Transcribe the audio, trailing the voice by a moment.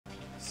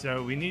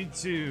So we need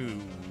to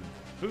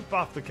boop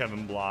off the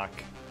Kevin block,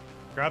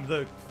 grab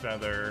the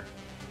feather,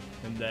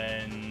 and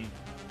then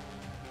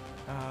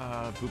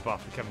boop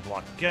off the Kevin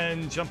block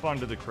again, jump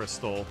onto the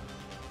crystal,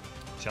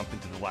 jump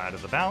into the ladder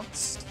of the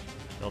bounce.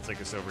 They'll take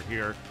us over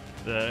here.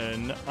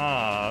 Then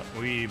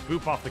we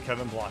boop off the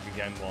Kevin block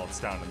again while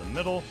it's down in the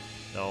middle.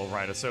 They'll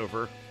ride us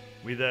over.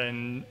 We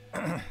then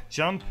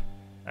jump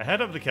ahead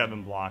of the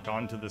Kevin block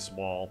onto this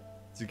wall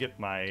to get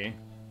my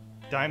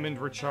diamond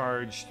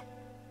recharged.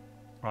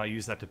 I'll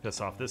use that to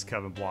piss off this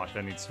Kevin block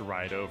that needs to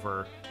ride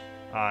over.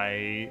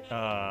 Okay,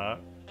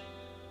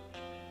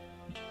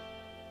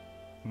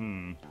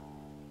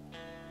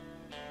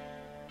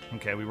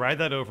 we ride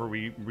that over,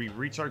 we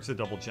recharge the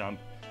double jump,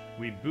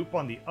 we boop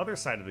on the other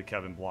side of the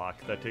Kevin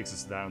block, that takes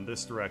us down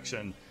this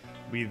direction.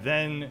 We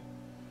then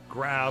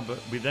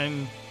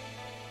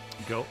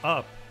go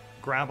up,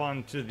 grab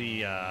onto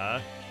the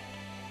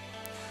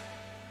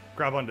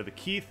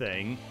key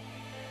thing,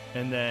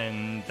 and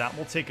then that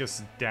will take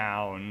us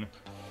down.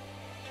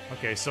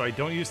 Okay, so I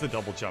don't use the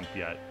double jump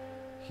yet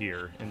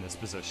here in this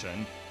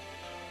position.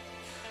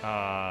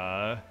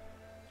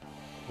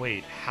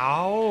 Wait,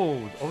 how?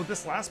 Oh,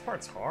 this last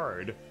part's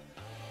hard.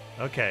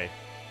 Okay,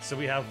 so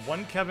we have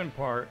one Kevin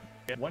block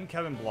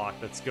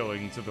that's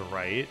going to the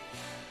right.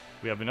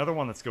 We have another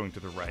one that's going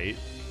to the right.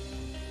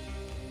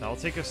 That'll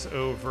take us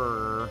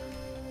over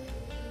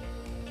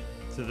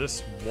to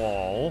this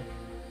wall.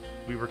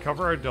 We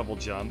recover our double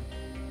jump.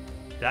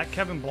 That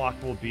Kevin block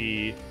will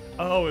be...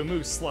 Oh, it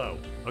moves slow.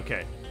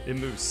 Okay, it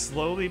moves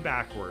slowly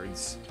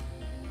backwards.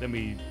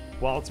 Then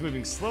while it's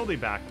moving slowly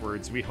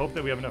backwards, we hope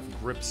that we have enough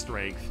grip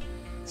strength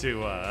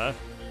to, oh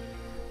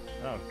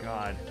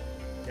god.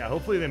 Yeah,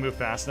 hopefully they move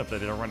fast enough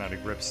that they don't run out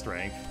of grip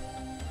strength.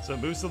 So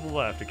it moves to the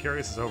left, it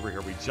carries us over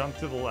here. We jump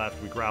to the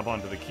left, we grab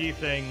onto the key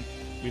thing,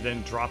 we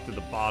then drop to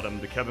the bottom.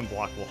 The Kevin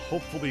block will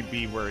hopefully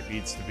be where it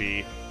needs to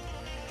be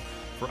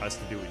for us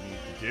to do what we need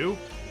to do.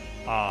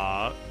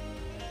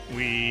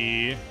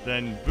 We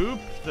then boop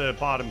the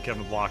bottom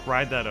Kevin block,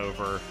 ride that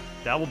over.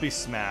 That will be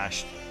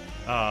smashed.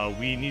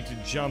 We need to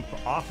jump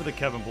off of the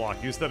Kevin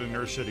block, use that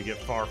inertia to get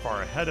far,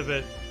 far ahead of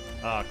it.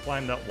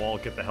 Climb that wall,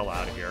 get the hell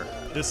out of here.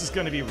 This is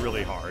going to be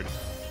really hard.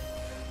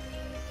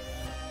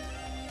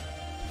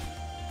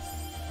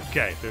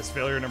 Okay, there's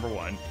failure number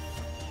 1.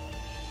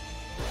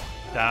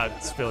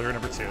 That's failure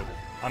number 2.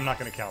 I'm not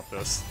going to count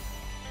this.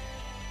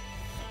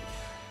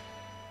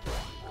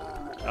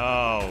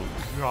 Oh,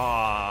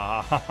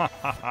 God.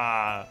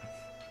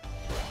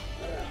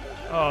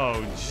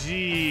 Oh,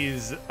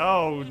 jeez.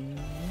 Oh,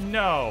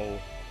 no.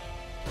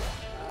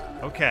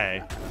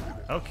 Okay.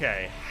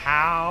 Okay,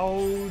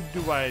 how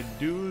do I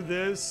do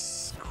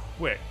this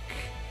quick?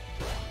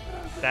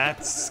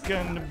 That's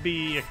gonna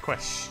be a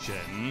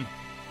question.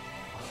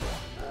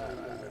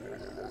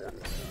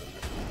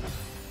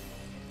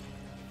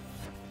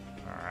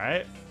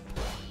 Alright.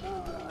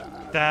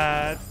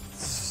 That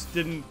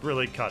didn't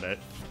really cut it.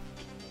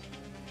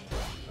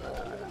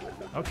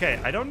 Okay,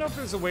 I don't know if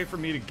there's a way for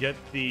me to get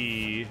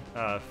the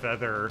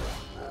feather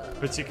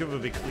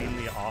particularly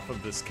cleanly off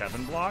of this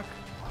Kevin block.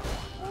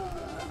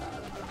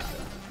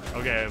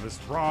 Okay, I was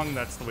wrong.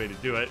 That's the way to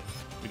do it.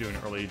 We do an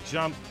early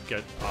jump,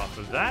 get off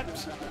of that.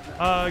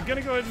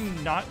 Gonna go ahead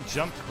and not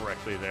jump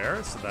correctly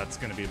there, so that's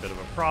gonna be a bit of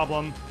a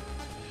problem.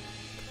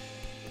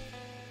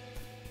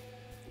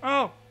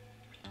 Oh!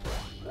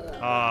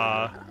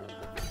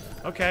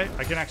 Okay,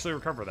 I can actually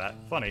recover that.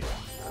 Funny.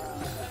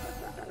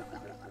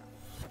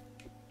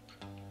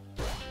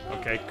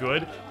 Okay,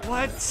 good.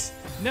 What?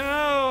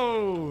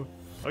 No!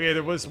 Okay,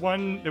 there was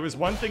one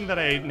thing that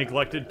I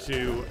neglected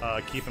to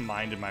keep in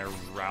mind in my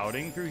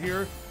routing through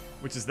here,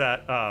 which is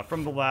that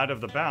from the ladder of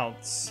the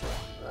bounce,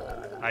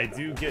 I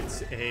do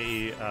get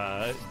a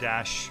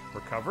dash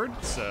recovered,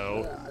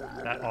 so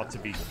that ought to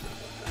be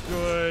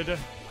good. Okay,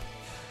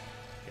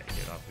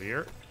 get off of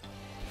here.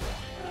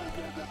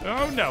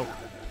 Oh no!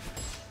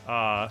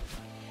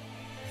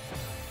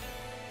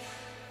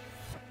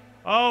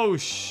 Oh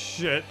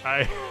shit!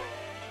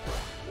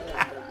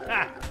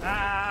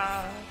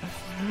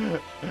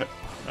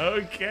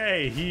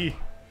 Okay,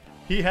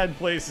 he had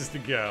places to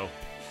go.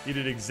 He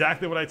did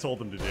exactly what I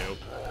told him to do.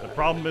 The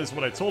problem is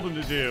what I told him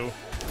to do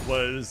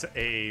was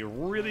a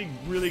really,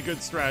 really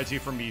good strategy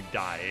for me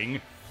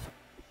dying.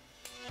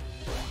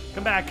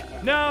 Come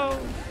back. No!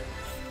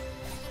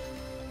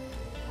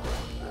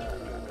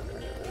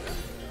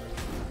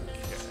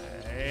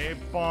 Okay,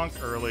 bonk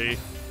early.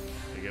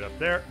 You get up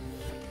there.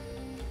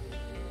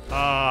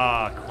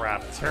 Ah,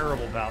 crap.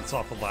 Terrible bounce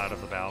off the ladder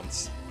of the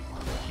bounce.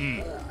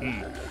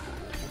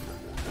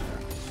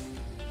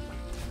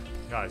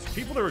 Guys,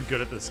 people that are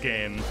good at this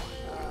game,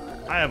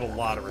 I have a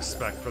lot of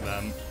respect for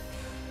them.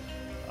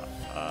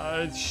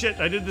 Shit,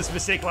 I did this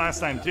mistake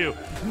last time too.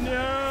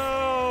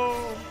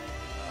 No!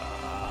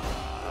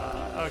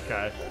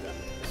 Okay.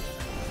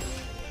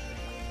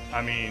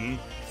 I mean,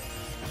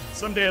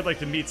 someday I'd like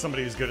to meet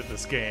somebody who's good at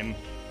this game.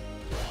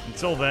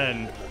 Until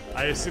then,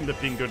 I assume that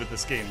being good at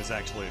this game is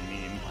actually a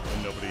meme,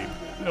 and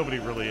nobody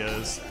really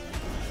is.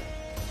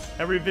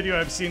 Every video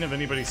I've seen of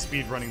anybody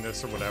speedrunning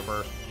this or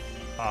whatever,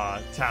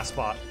 task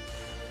bot.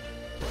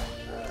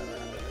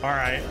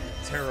 Alright,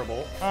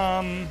 terrible.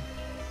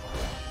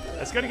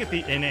 It's gotta get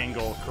the in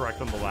angle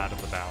correct on the lat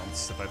of the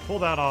bounce. If I pull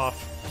that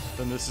off,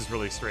 then this is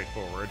really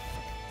straightforward.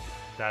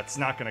 That's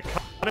not gonna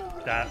cut it.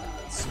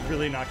 That's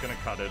really not gonna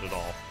cut it at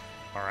all.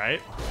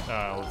 Alright,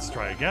 let's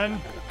try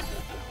again.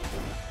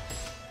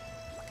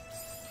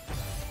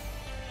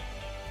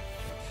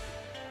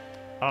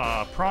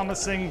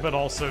 Promising, but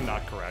also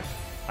not correct.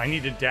 I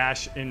need to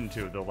dash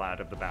into the lat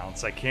of the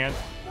bounce.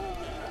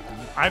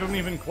 I don't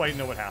even quite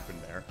know what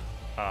happened there.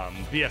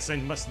 Yes, I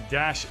must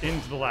dash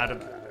into the lat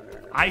of...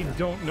 I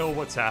don't know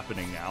what's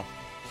happening now.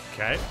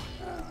 Okay.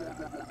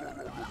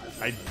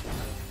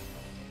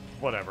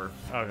 Whatever.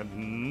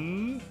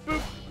 Boop.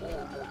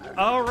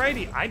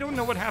 Alrighty, I don't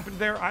know what happened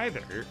there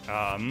either.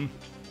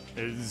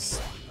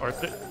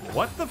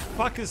 What the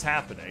fuck is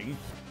happening?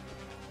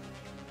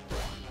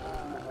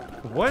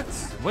 What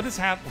is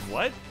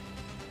What?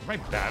 Are my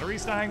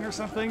batteries dying or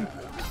something?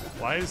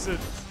 Why is it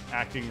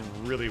acting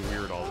really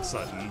weird all of a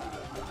sudden?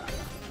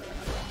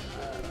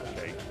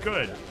 Okay,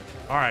 good.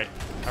 Alright,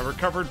 I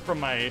recovered from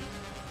my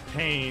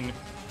pain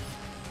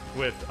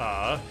with,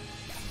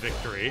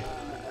 victory.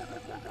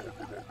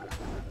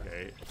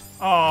 Okay.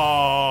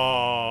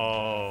 Oh.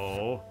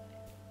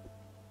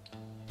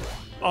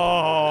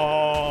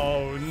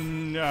 Oh,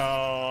 no.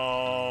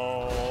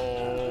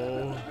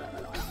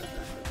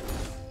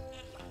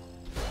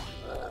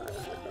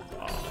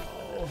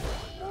 Oh.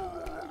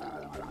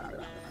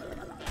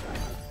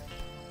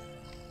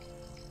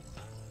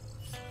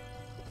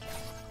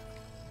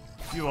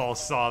 You all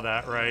saw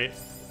that, right?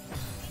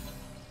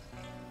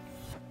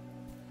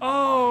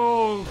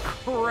 Oh,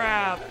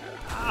 crap.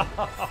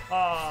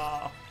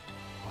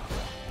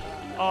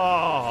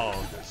 Oh,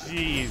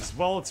 jeez.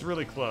 Well, it's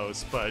really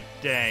close, but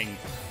dang.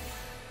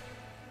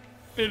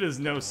 It is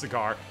no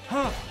cigar.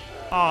 Huh.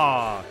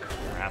 Aw,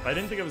 crap. I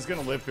didn't think I was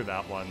gonna live through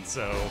that one,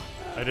 so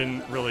I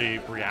didn't really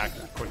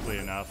react quickly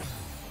enough.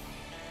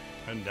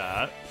 And,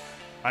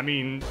 I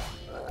mean...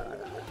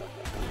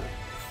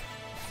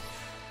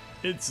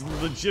 It's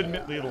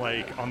legitimately,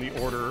 like, on the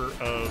order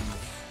of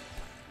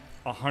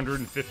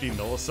 150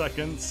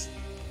 milliseconds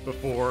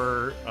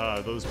before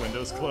those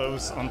windows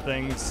close on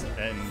things,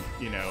 and,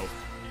 you know,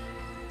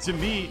 to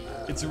me,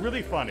 it's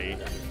really funny.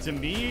 To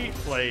me,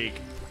 like,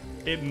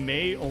 it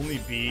may only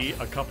be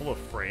a couple of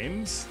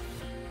frames,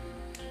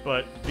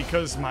 but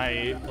because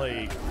my,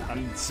 like,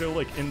 I'm so,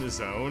 like, in the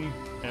zone,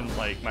 and,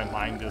 like, my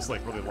mind is,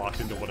 like, really locked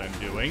into what I'm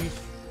doing,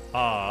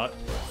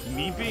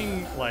 me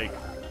being, like,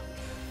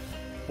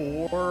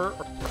 4 or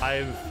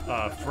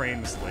 5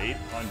 frames late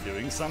on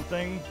doing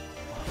something,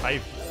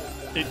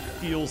 it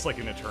feels like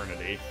an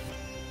eternity.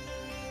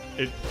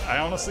 I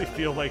honestly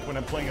feel like when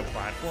I'm playing a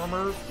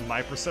platformer,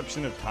 my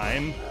perception of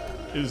time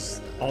is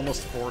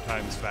almost 4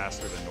 times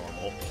faster than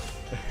normal.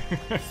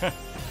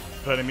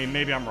 But I mean,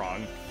 maybe I'm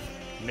wrong.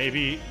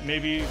 Maybe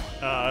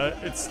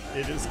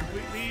it is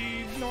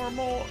completely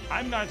normal.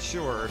 I'm not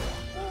sure,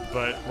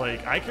 but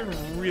like I can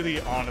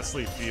really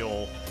honestly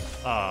feel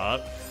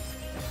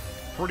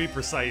pretty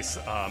precise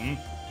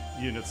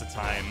units of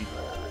time.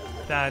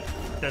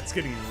 That's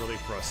getting really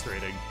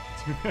frustrating.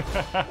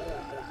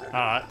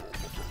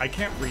 I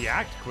can't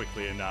react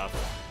quickly enough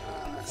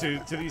to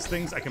these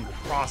things. I can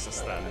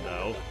process them,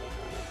 though.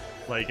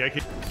 Like, I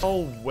can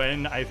tell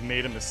when I've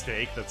made a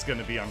mistake that's going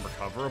to be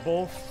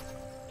unrecoverable.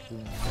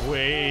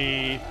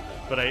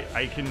 But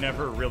I can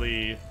never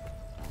really,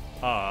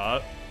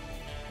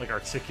 like,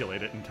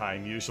 articulate it in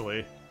time,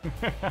 usually.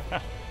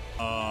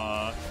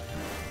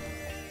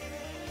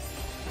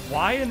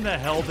 Why in the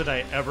hell did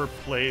I ever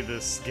play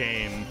this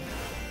game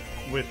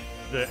with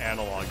the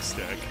analog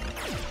stick?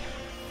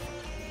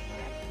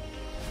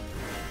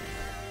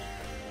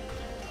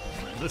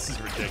 This is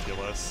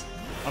ridiculous.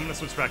 I'm gonna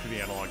switch back to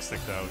the analog stick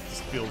though. It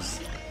just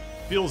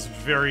feels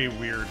very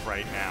weird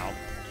right now.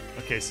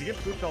 Okay, so you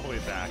get pooped all the way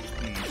back.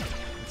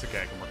 It's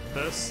okay, I can work with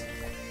this.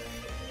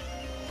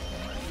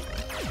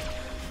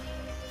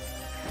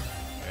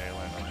 Okay,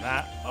 land on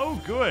that. Oh,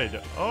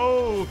 good.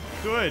 Oh,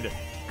 good.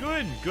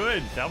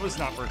 Good. That was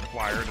not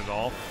required at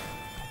all.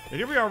 But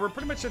here we are. We're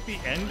pretty much at the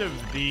end of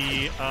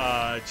the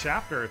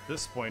chapter at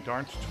this point,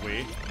 aren't we?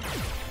 Okay,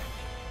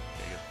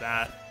 get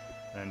that.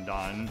 And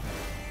on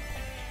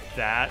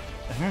that.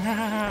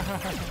 Oh,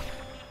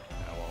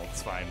 well,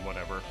 it's fine.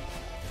 Whatever.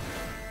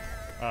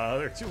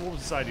 There are 2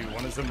 wolves inside you.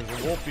 One is them is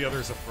a wolf. The other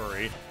is a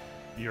furry.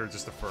 You're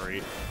just a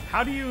furry.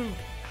 How do you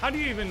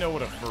even know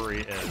what a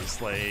furry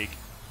is? Like,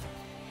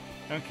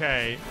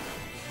 okay,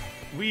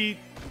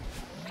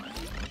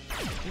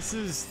 This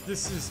is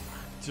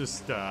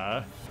just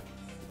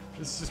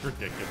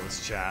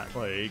ridiculous, chat.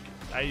 Like,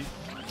 I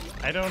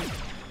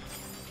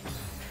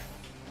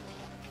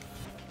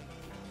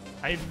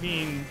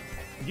mean,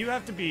 you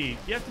have to be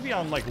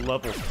on like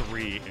level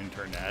 3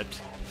 internet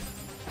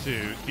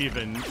to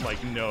even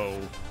like know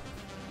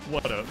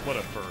what a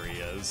furry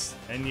is.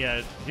 And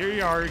yet here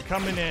you are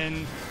coming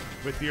in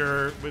with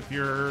your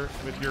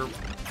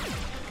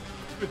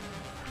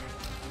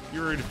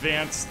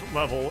advanced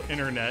level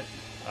internet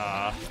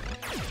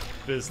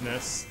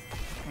business.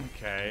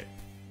 Okay.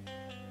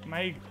 Am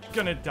I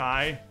gonna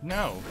die?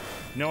 No.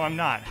 No, I'm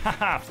not.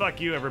 Haha, fuck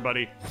you,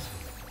 everybody.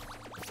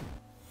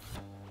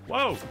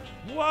 Whoa!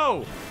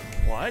 Whoa!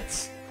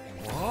 What?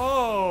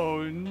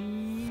 Whoa!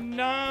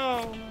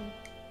 No!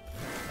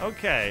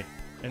 Okay.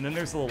 And then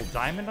there's a little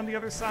diamond on the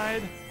other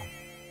side.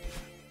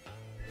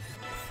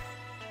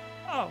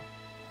 Oh.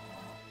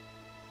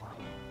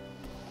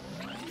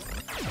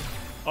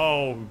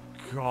 Oh,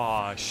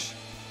 gosh.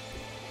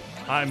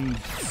 I'm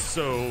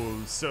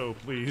so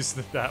pleased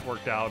that that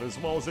worked out as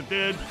well as it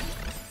did.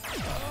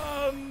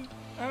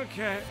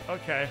 Okay.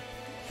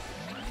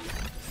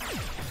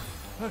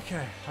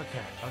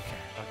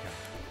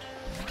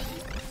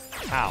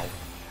 How?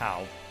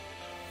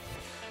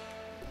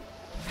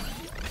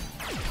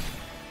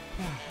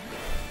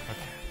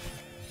 Okay.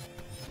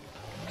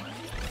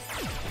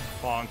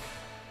 Bonk.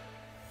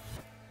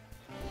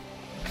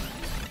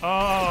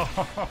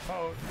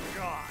 Oh,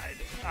 God.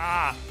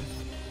 Ah.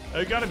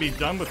 I gotta be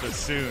done with this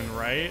soon,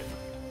 right?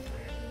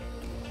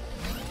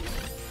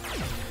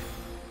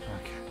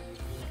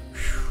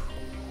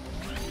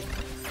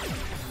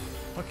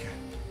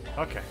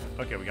 Okay,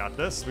 we got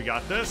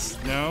this.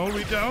 No,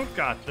 we don't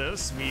got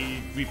this.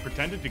 We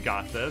pretended to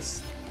got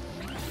this.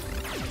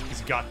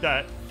 Cause you got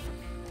that.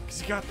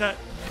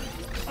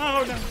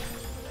 Oh, no.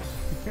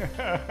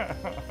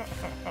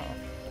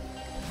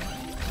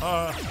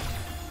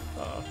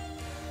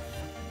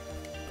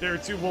 There are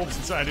two wolves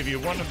inside of you.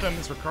 One of them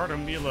is Ricardo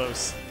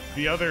Milos.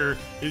 The other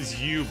is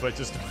you, but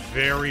just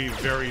very,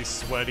 very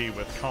sweaty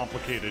with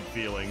complicated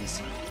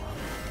feelings.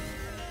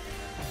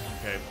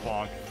 Okay,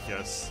 bonk.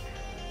 Yes.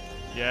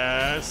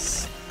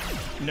 Yes.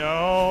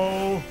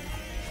 No.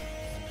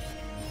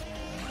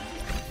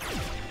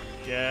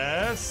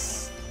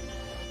 Yes.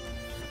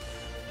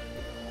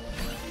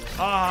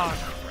 Ah,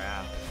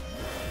 crap.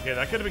 Okay,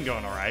 that could have been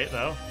going all right,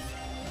 though.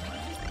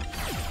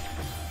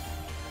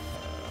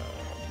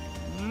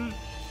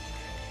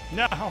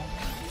 No.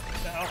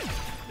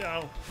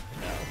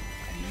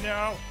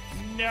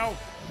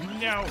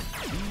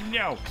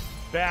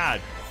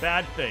 Bad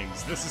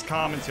things. This is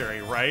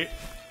commentary, right?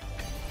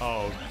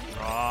 Oh,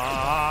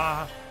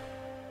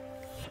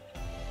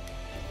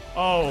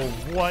 oh,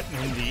 what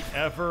in the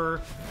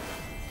ever-living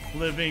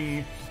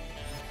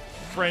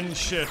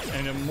friendship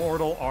and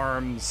immortal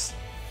arms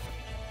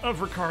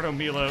of Ricardo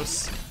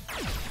Milos.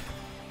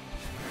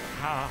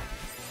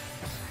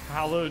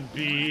 Hallowed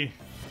be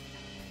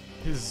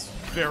his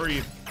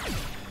very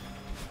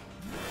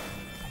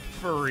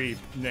furry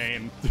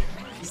name.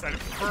 Is that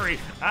furry?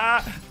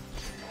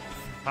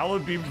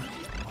 Hallowed be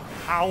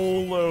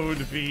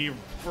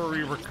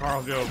furry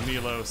Ricardo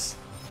Milos.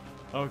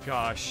 Oh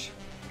gosh.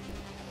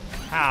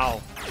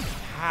 How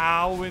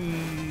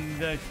in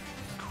the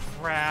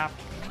crap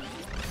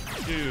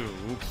do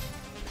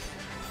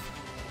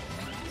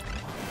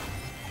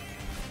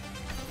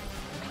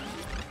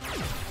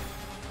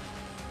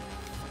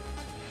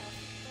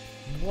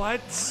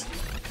what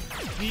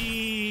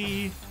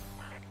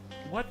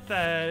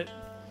the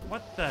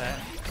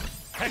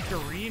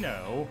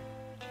heckarino?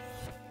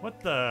 What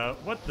the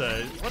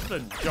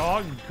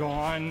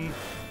doggone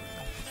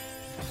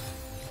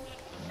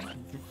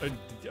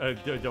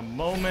the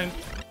moment?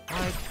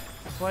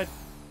 What?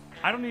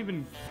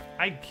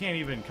 I can't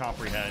even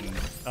comprehend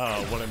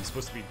what I'm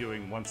supposed to be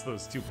doing once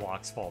those two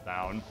blocks fall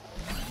down.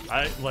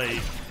 I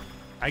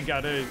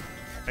gotta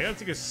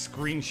take a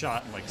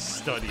screenshot and like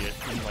study it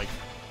and like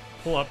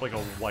pull up like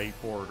a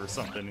whiteboard or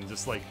something and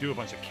just like do a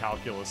bunch of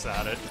calculus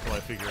at it until I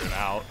figure it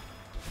out.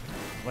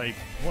 Like,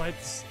 what?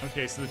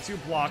 Okay, so the two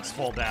blocks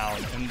fall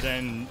down, and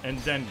then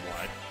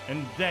what?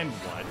 And then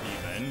what,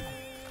 even?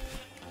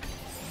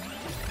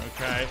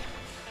 Okay,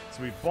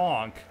 so we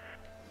bonk,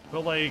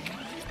 but like,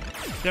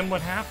 then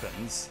what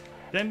happens?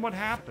 Then what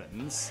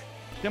happens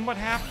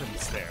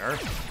there?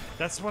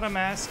 That's what I'm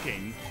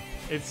asking.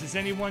 Does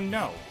anyone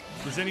know?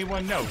 Does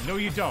anyone know? No,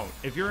 you don't.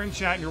 If you're in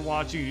chat and you're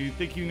watching, you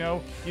think you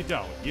know? You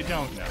don't. You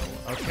don't know,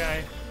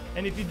 okay?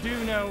 And if you do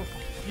know,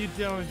 you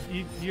don't,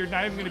 you're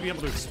not even going to be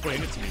able to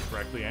explain it to me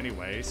correctly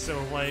anyway,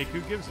 so, like,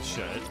 who gives a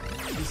shit?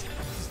 Just,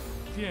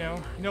 you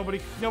know, nobody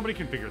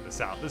can figure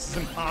this out. This is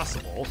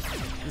impossible.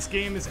 This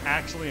game is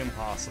actually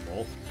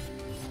impossible.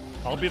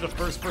 I'll be the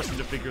first person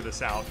to figure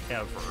this out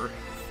ever.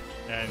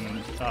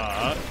 And,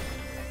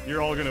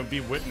 you're all going to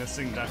be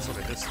witnessing that sort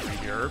of history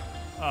here,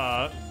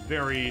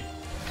 very,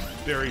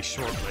 very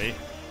shortly.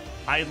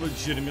 I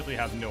legitimately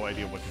have no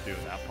idea what to do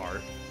in that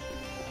part.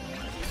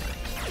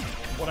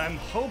 What I'm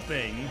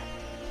hoping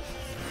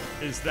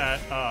is that,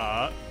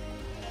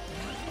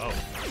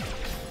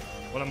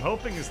 what I'm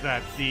hoping is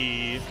that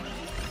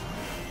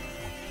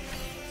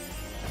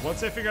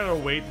once I figure out a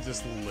way to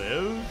just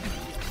live,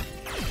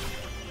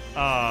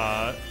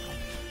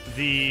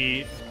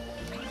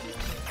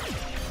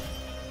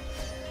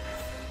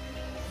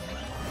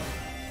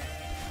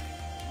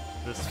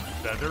 this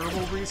feather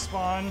will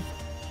respawn.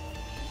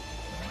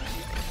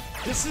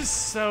 This is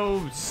so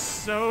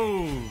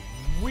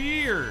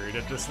weird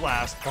at this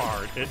last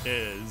part. It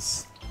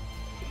is.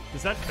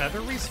 Does that feather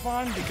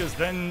respawn? Because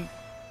then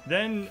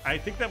I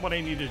think that what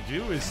I need to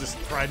do is just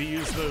try to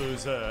use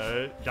those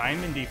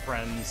diamondy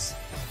friends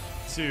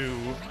to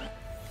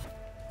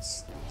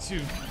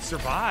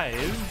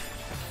survive.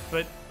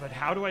 But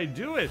how do I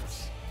do it?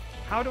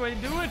 How do I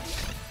do it?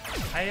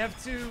 I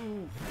have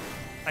to...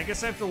 I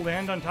guess I have to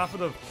land on top of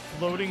the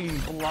floating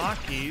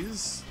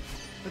blockies.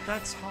 But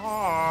that's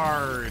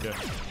hard.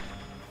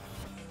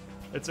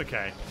 It's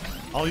okay.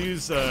 I'll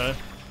just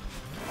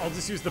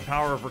use the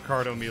power of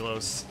Ricardo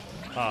Milos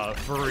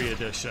Furry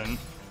Edition,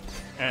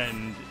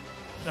 and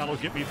that'll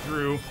get me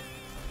through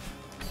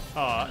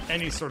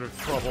any sort of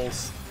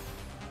troubles.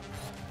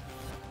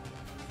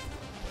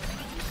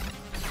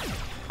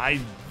 I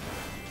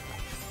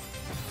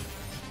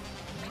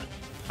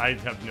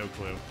have no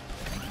clue.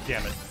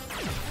 Damn it.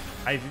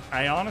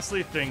 I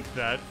honestly think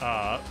that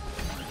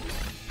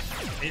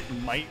it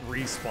might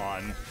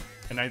respawn,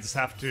 and I just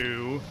have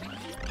to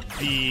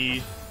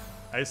be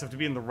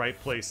in the right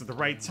place at the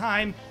right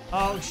time.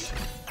 Oh shit.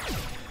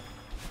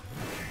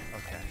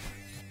 Okay.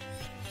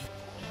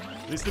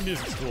 At least the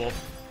music's cool.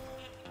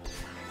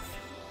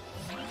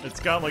 It's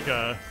got like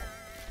a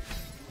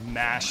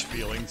MASH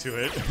feeling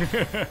to it.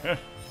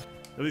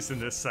 At least in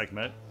this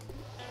segment.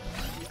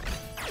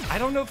 I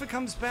don't know if it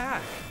comes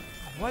back.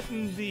 What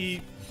in the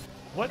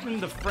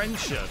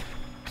friendship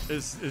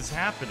is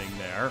happening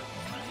there?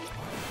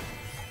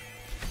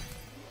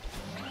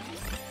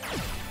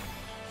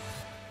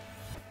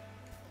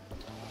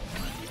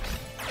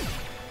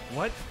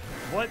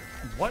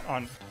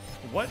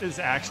 What is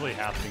actually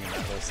happening in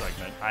that whole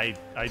segment? I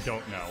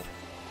don't know.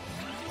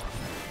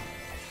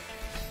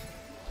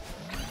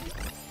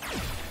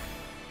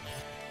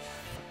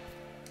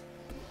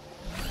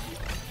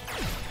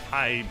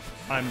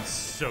 I'm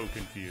so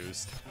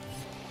confused.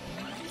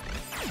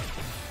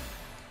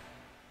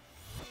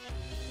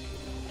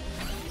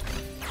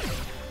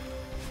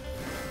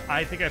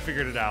 I think I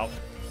figured it out.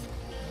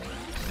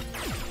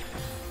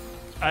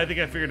 I think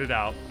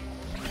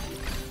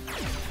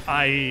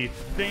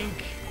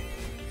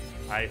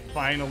I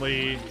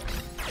finally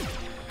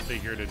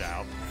figured it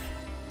out.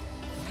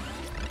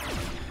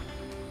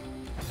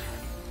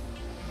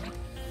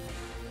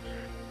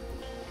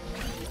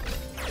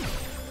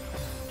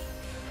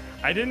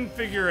 I didn't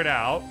figure it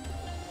out,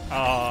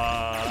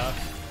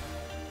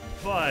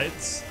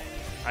 but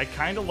I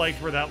kind of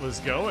liked where that was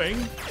going.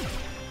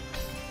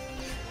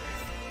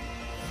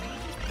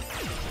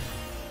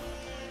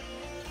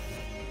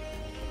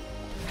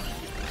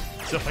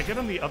 So if I get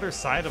on the other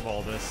side of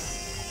all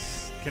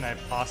this, can I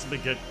possibly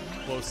get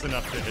close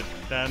enough to hit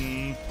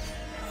them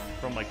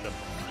from, like, the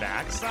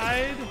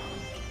backside?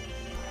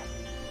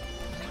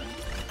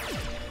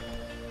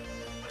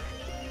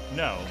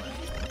 No.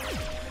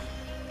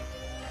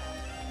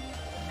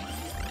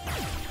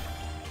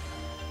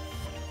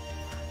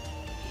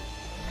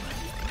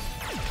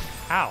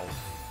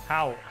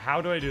 How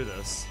do I do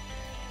this?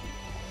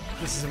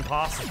 This is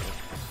impossible.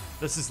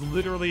 This is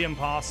literally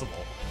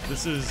impossible.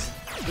 This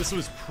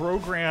was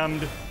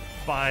programmed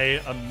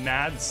by a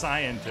mad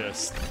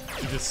scientist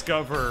to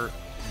discover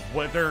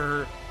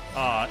whether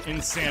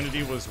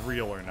insanity was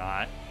real or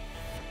not.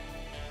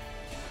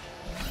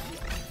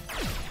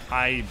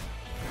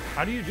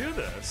 How do you do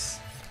this?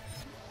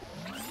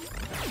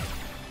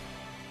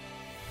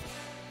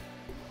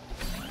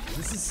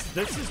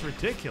 This is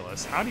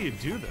ridiculous. How do you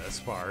do this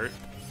part?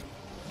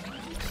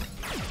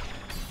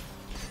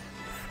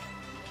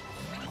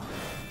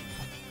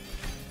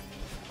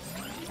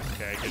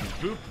 Okay, I can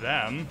boop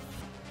them.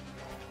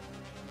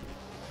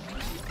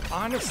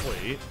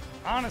 Honestly,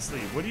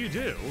 what do you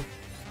do?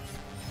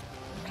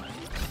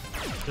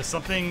 Does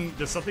something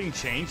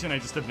change and I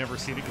just have never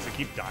seen it because I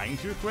keep dying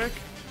too quick?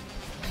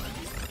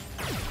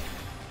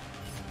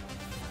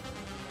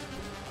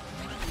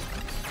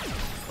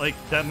 Like,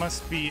 that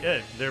must be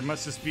it. There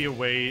must just be a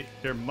way.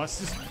 There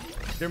must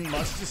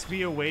just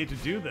be a way to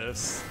do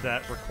this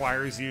that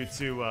requires you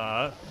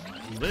to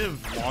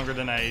live longer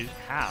than I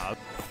have.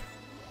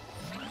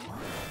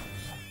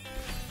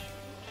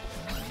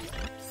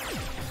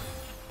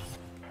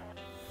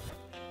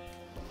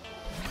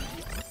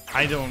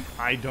 I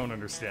don't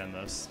understand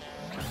this.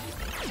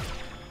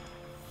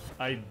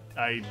 I'm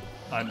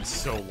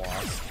so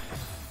lost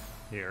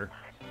here.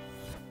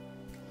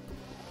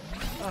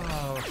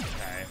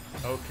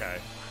 Okay.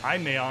 I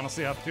may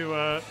honestly have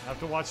to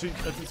watch a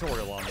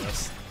tutorial on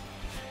this,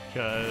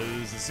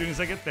 because as soon as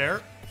I get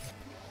there,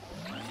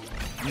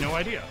 no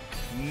idea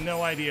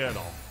at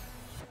all.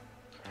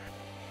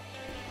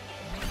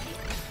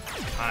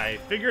 I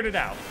figured it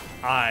out.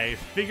 I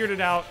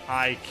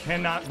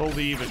cannot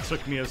believe it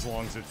took me as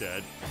long as it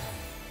did.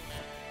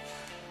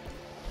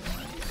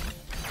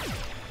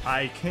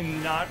 I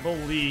cannot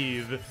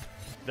believe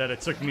that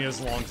it took me as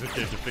long as it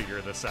did to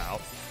figure this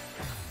out.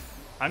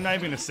 I'm not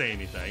even gonna say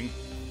anything.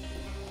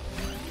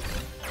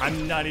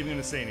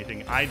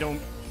 I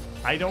don't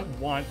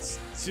want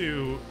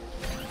to,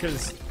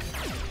 because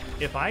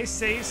if I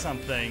say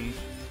something,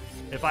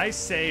 if I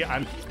say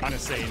I'm not gonna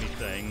say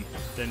anything,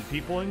 then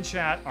people in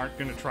chat aren't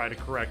gonna try to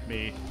correct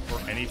me or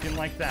anything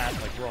like that.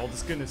 Like, we're all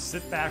just gonna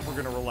sit back, we're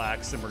gonna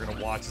relax, and we're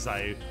gonna watch as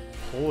I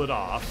pull it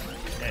off,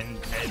 and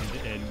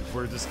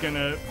we're just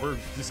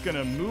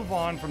gonna move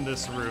on from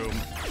this room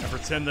and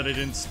pretend that I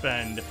didn't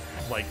spend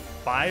like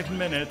 5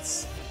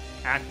 minutes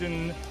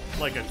acting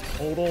like a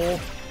total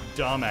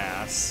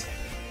dumbass.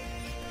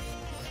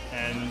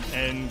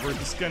 And we're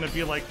just gonna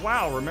be like,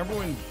 wow, remember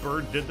when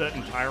Bird did that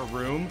entire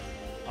room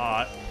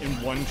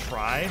in one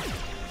try?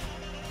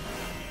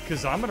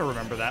 Because I'm gonna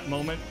remember that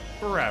moment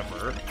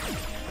forever.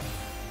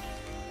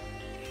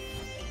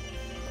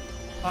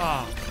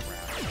 Ah,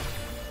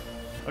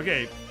 crap.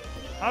 Okay,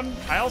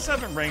 I also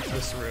haven't ranked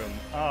this room.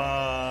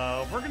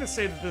 We're gonna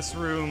say that this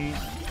room's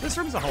a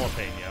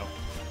jalapeno.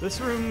 This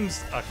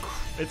room's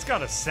it's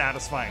got a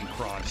satisfying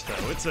crunch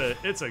though. It's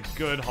a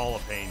good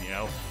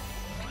jalapeno.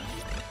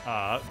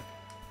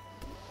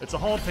 It's a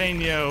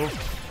jalapeno.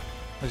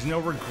 There's no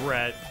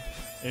regret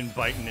in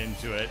biting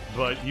into it,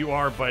 but you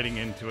are biting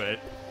into it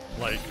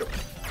like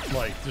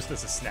just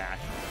as a snack.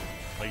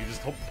 Like, you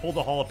just pull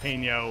the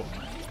jalapeno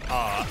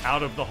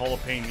out of the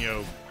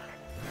jalapeno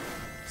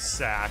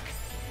sack,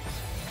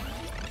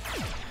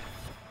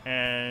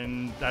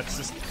 and that's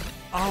just.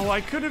 Oh,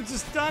 I could have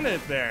just done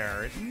it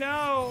there.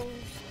 No,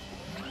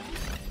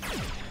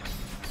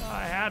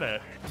 I had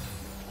it.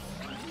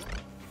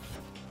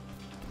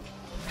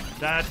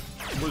 That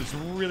was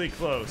really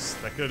close.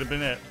 That could have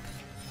been it.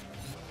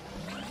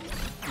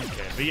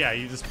 Okay, but yeah,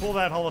 you just pull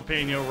that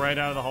jalapeno right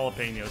out of the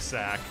jalapeno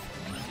sack.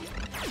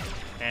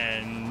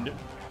 And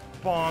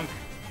bonk.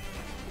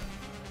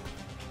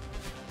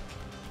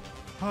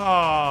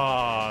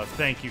 Ah,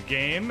 thank you,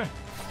 game.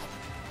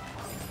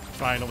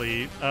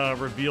 Finally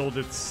revealed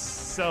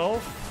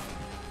itself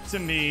to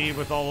me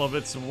with all of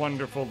its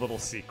wonderful little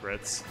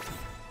secrets.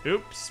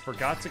 Oops,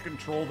 forgot to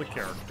control the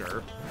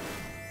character.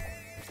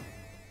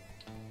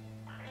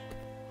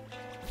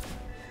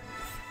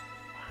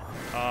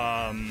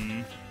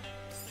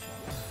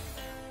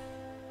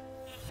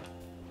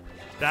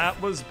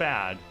 That was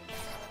bad.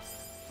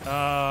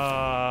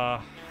 How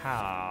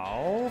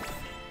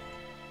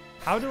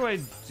do I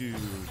do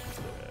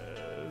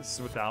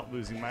this without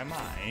losing my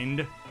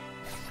mind?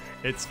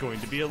 It's going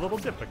to be a little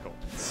difficult.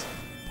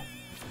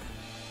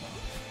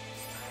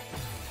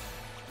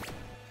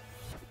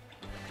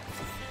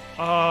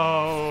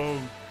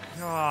 Oh,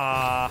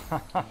 God.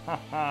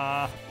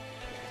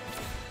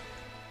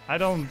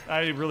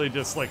 I really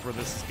dislike where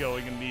this is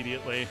going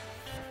immediately.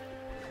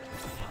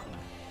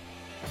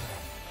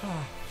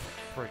 Oh,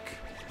 frick.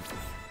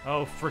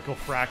 Oh, frickle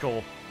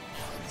frackle.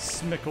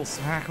 Smickle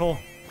smackle.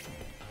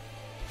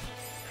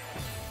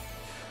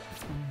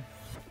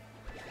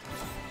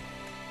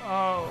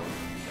 Oh,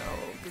 no.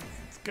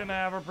 It's gonna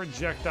have a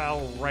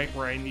projectile right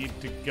where I need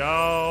to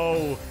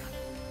go.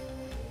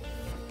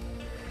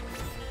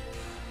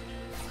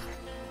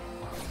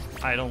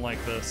 I don't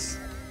like this.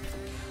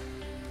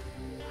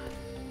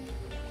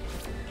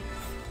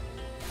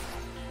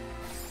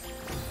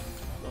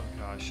 Oh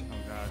gosh, oh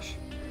gosh.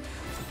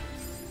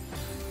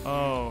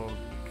 Oh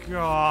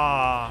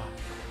god.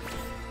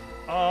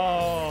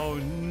 Oh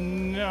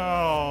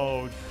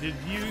no. Did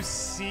you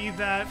see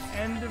that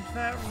end of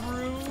that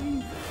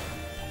room?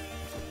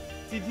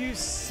 Did you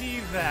see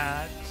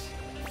that?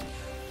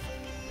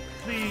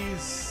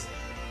 Please,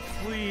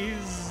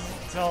 please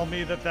tell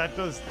me that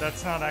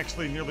that's not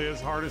actually nearly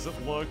as hard as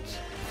it looked.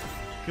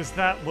 Because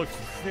that looked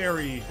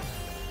very,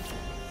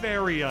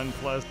 very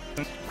unpleasant.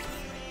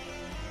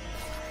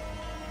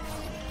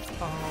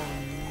 Oh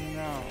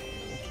no.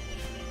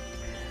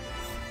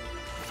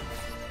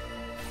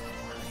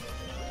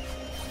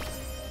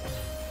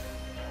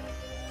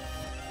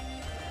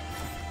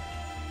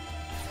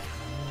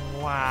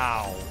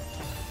 Wow.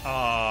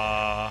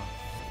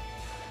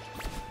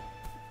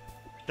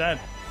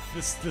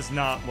 This does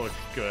not look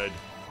good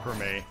for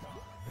me.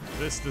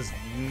 This does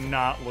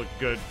not look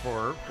good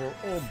for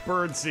old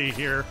Birdsy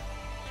here.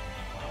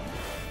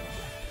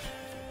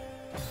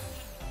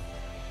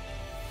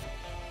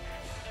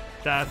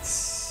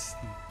 That's...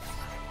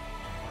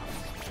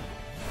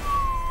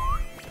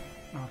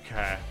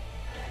 okay.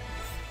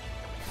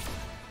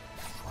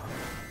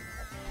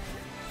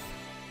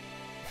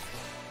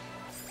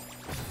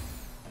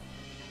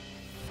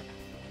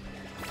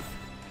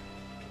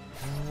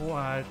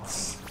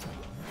 What?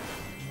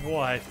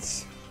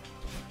 What?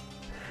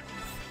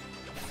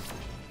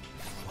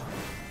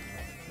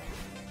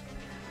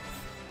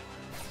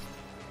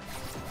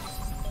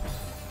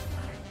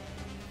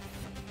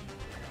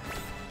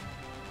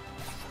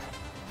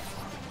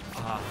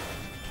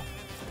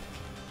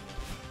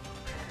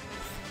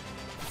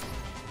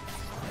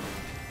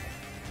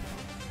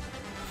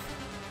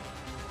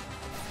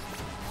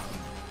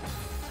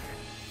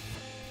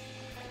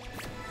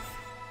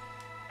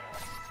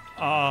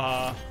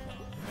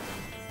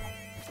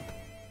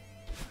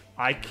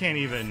 I can't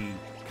even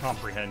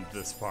comprehend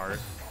this part.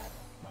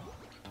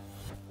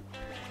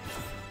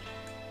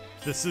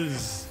 This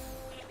is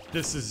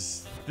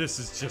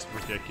just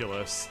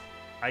ridiculous.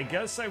 I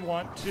guess I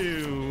want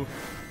to...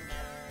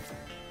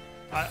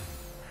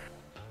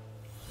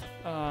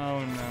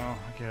 Oh no.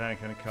 Okay, that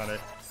ain't gonna cut it.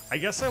 I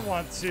guess I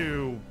want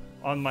to,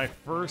 on my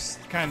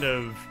first kind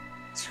of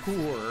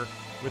tour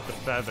with the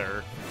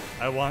feather,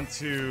 I want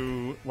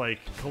to, like,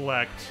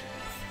 collect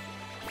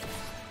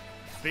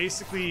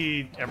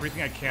basically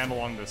everything I can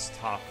along this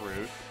top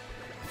route,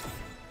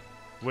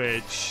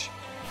 which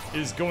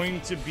is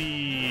going to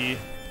be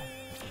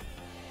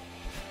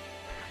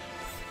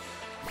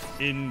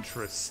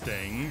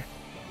interesting.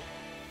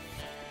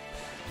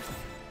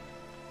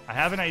 I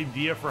have an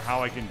idea for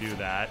how I can do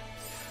that,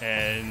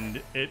 and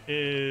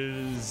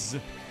it's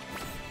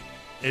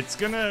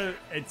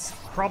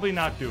probably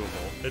not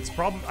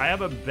doable. I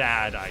have a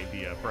bad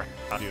idea for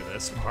how to do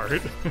this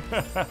part.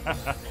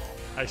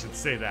 I should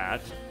say that.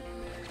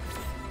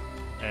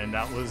 And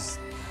that was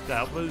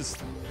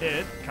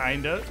it,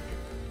 kinda.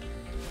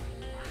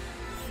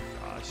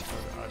 Gosh,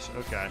 oh gosh,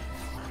 okay.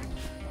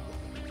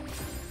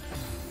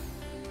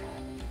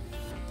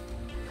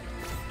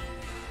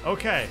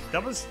 Okay,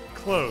 that was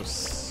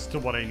close to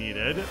what I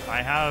needed.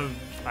 I have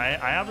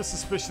a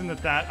suspicion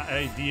that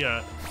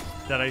idea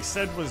that I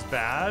said was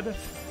bad,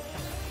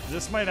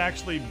 this might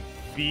actually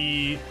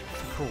be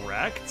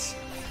correct.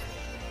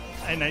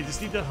 And I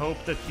just need to hope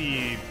that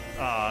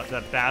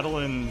that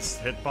Madeline's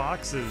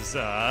hitbox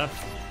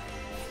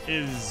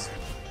is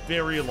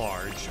very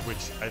large,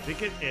 which I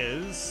think it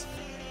is.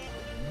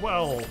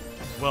 Well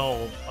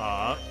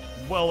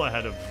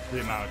ahead of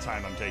the amount of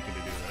time I'm taking to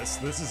do this.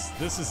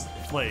 This is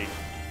like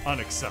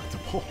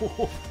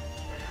unacceptable.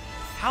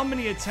 How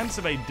many attempts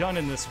have I done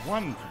in this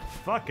one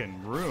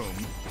fucking room?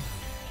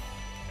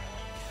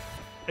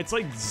 It's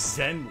like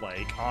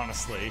Zen-like,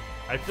 honestly.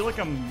 I feel like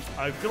I'm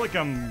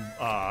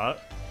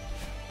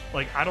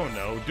like, I don't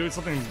know, doing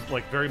something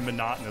like very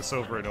monotonous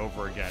over and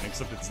over again,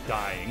 except it's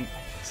dying.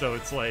 So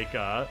it's like,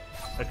 I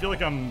feel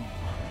like I'm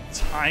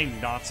tying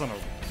knots on a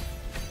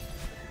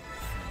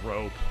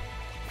rope.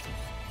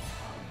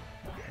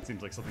 It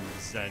seems like something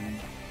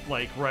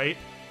Zen-like, right?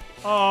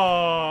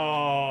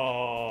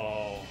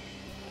 Oh.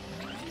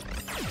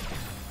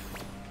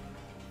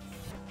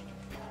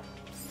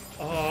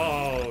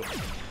 Oh.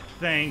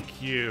 Thank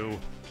you.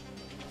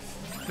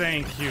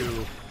 Thank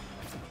you.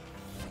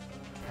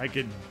 I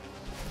could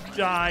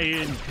die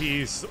in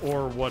peace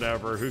or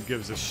whatever. Who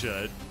gives a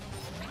shit?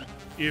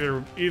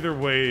 Either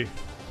way,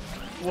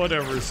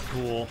 whatever's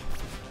cool.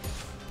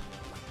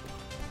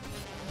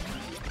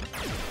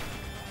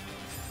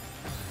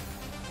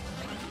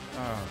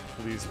 Oh,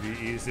 please be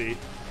easy.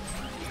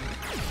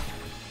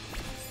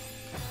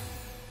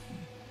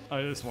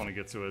 I just want to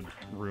get to a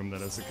room that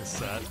has a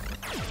cassette.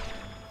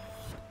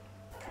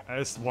 I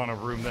just want a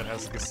room that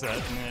has a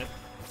cassette in it.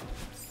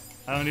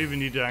 I don't even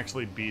need to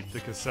actually beat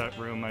the cassette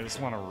room. I just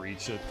want to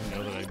reach it to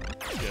know that I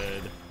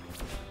did.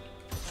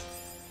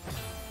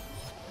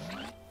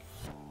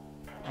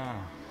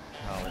 Oh,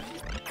 hell.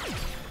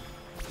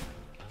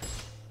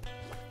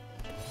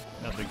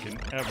 Nothing can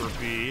ever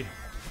be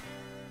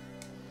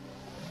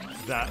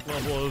that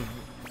level of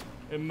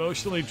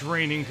emotionally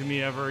draining to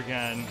me ever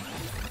again.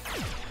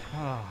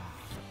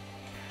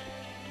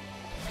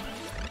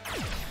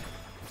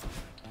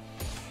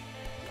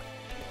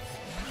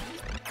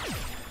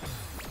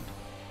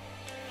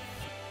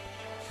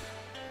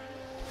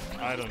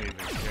 I don't even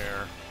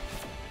care.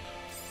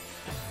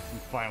 I'm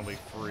finally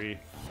free.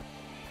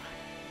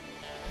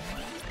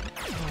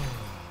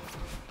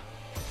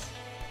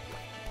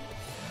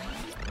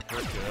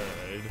 We're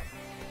good.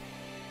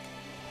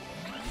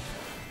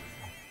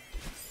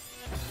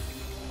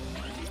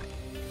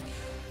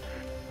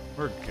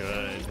 We're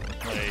good.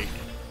 Like,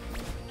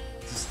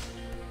 just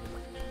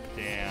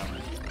damn.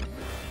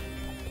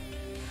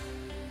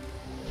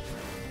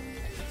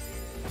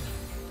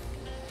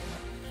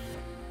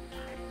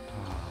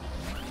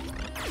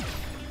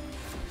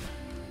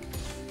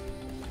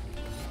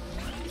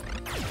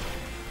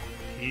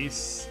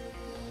 Peace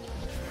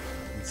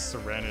and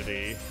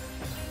serenity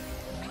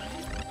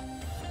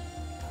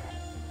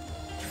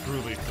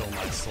truly fill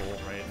my soul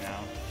right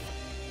now.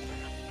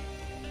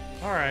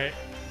 Alright,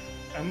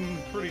 I'm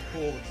pretty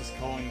cool with just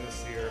calling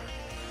this here.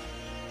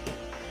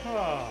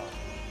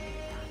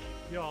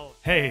 Y'all.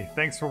 Hey,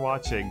 thanks for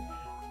watching.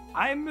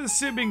 I'm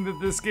assuming that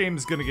this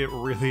game's gonna get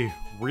really,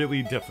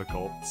 really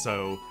difficult,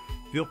 so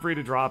feel free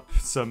to drop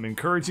some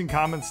encouraging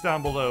comments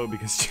down below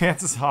because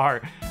chances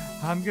are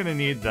I'm gonna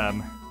need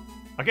them.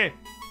 Okay,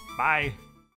 bye.